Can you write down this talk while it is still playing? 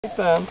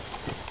Thumb.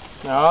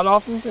 Not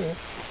often too.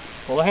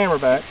 Pull the hammer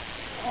back.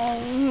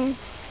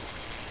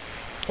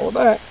 Pull it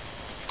back.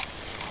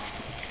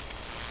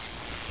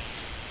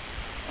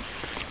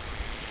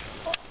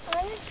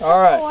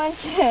 Alright.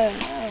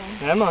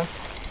 Come on.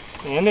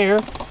 In there.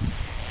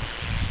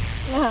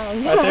 No.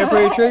 Right there for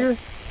your trigger.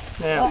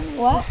 Now.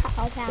 What?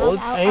 Hold,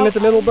 aim at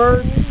the middle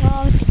bird.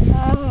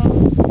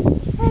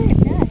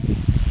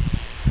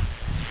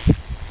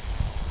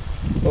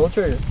 Pull the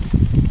trigger.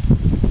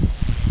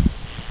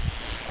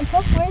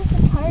 Plus, where's the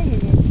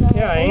target?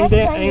 Yeah, aim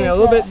a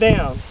little bit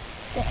down.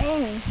 The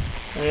aiming.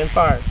 And then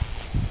fire.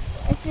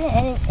 I see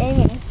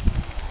aiming.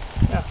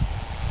 Yeah.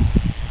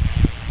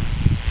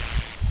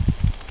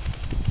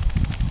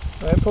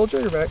 Alright, pull the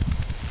trigger back.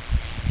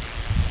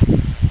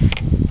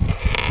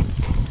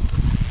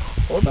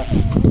 Pull it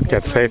back.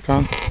 Got safe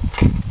on?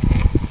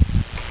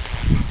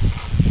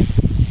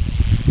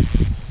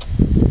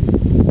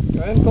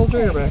 Go ahead and pull the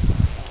trigger back.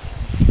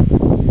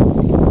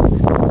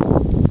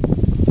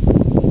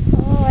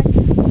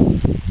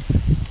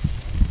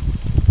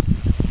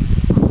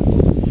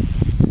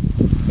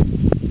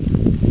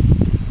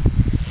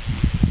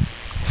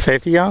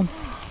 Safety on?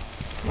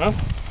 Well.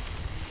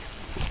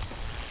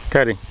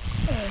 Cutting.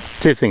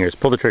 2 fingers.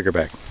 Pull the trigger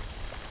back.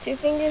 2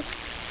 fingers?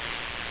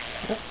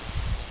 Yep.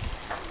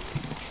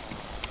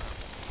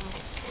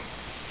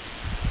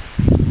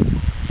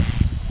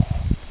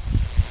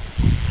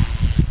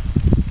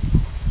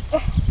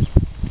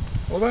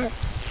 Pull back.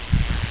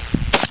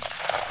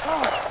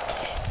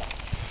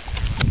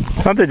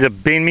 Something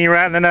just beamed me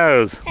right in the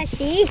nose. I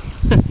see.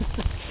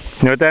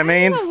 You know what that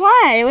means? I don't know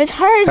why. It was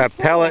hard. A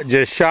pellet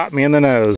just shot me in the nose.